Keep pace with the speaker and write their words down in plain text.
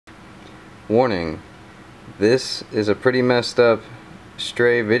Warning, this is a pretty messed up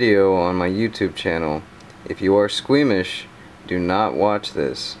stray video on my YouTube channel. If you are squeamish, do not watch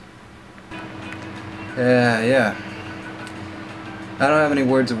this. Yeah. I don't have any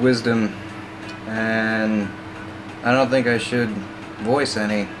words of wisdom, and I don't think I should voice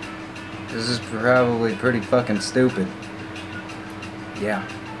any. This is probably pretty fucking stupid. Yeah.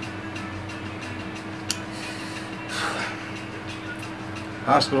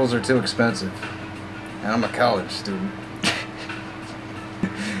 Hospitals are too expensive. And I'm a college student.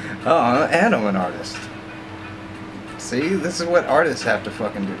 Oh, and I'm an artist. See, this is what artists have to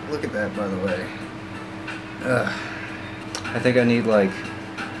fucking do. Look at that, by the way. I think I need like...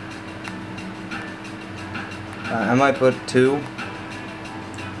 I might put 2,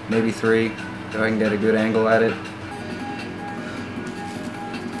 maybe 3, if I can get a good angle at it.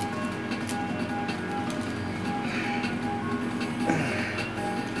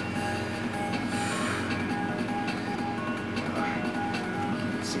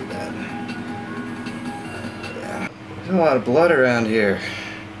 See that? Yeah. There's a lot of blood around here.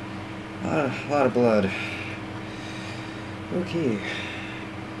 A lot of blood. Okay.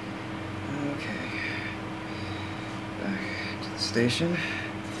 Back to the station.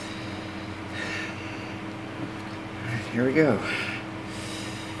 Alright, here we go.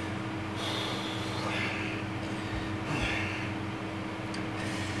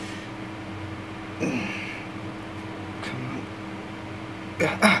 Come on.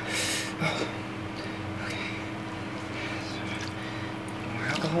 Okay. More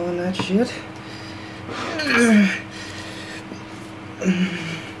alcohol in that shit.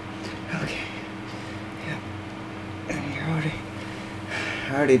 Okay. Yeah.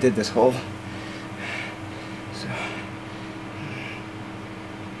 I already did this hole. So.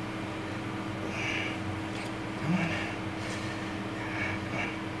 Come on.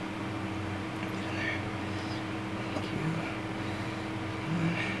 Get in there. Thank you. Come on.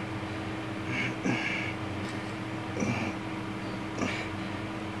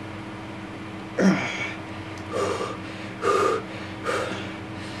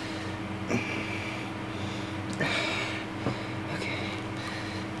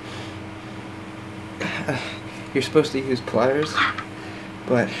 You're supposed to use pliers,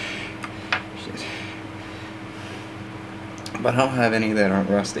 but shit. But I don't have any that aren't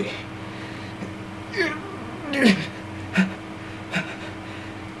rusty.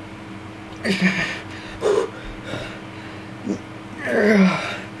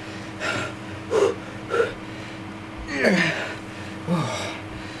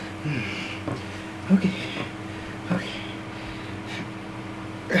 Okay.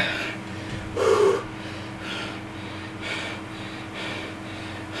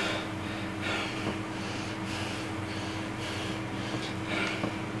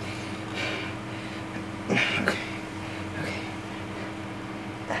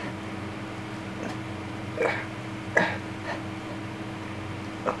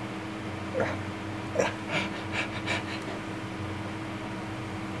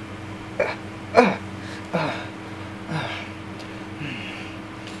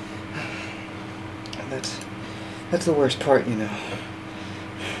 That's the worst part, you know.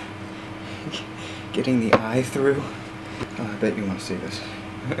 Getting the eye through. Oh, I bet you want to see this.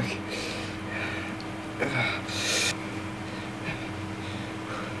 Okay.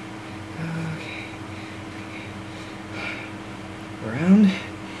 Around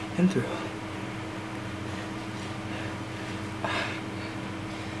and through.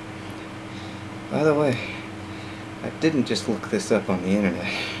 By the way, I didn't just look this up on the internet.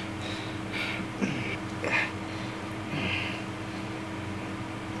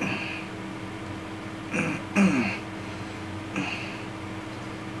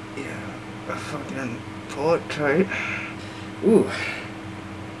 Fucking pull it tight. Ooh.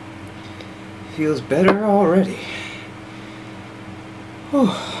 Feels better already.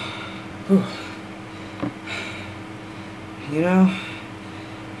 Whew. Whew. You know,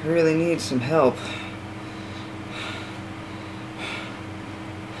 I really need some help.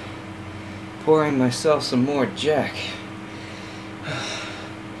 Pouring myself some more Jack.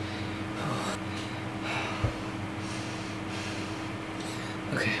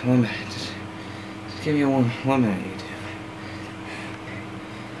 Okay, 1 minute. Just give me one minute, YouTube.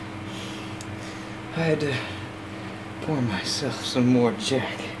 I had to pour myself some more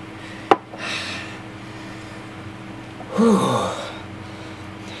Jack. Whew.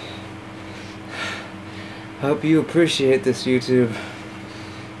 Hope you appreciate this, YouTube.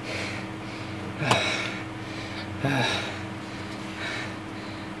 Okay.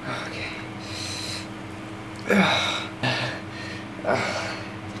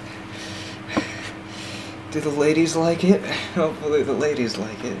 Do the ladies like it? Hopefully the ladies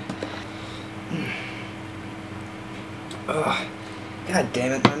like it. Ugh. God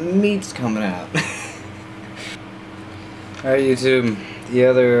damn it, my meat's coming out. Alright, YouTube. The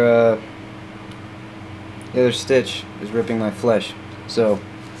other stitch is ripping my flesh. So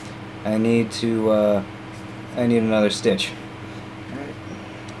I need another stitch. Alright.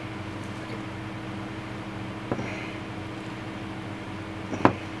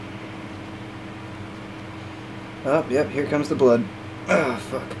 Oh, yep, here comes the blood. Oh,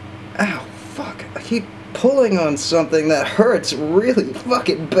 fuck. Ow, fuck. I keep pulling on something that hurts really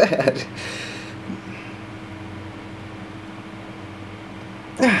fucking bad.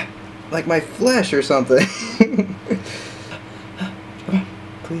 Like my flesh or something. Come on,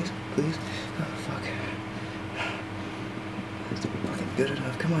 please, please. Oh, fuck. This is fucking good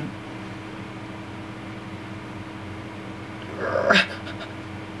enough. Come on.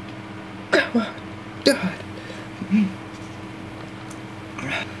 Come on. God.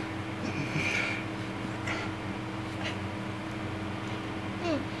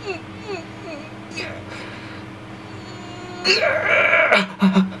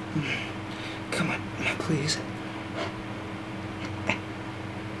 Come on, please.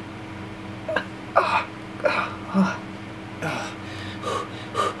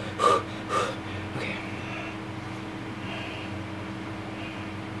 Okay.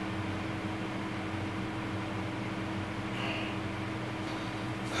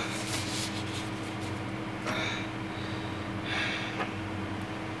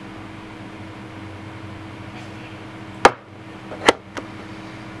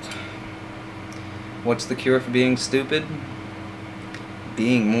 What's the cure for being stupid?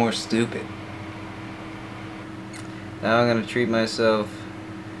 Being more stupid. Now I'm gonna treat myself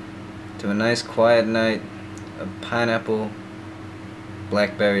to a nice quiet night of pineapple,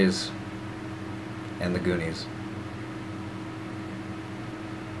 blackberries, and the Goonies.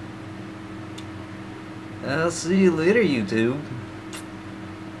 I'll see you later, YouTube.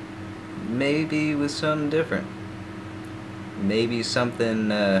 Maybe with something different. Maybe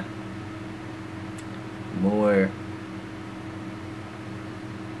something more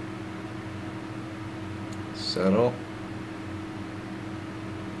subtle.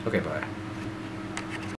 Okay, bye.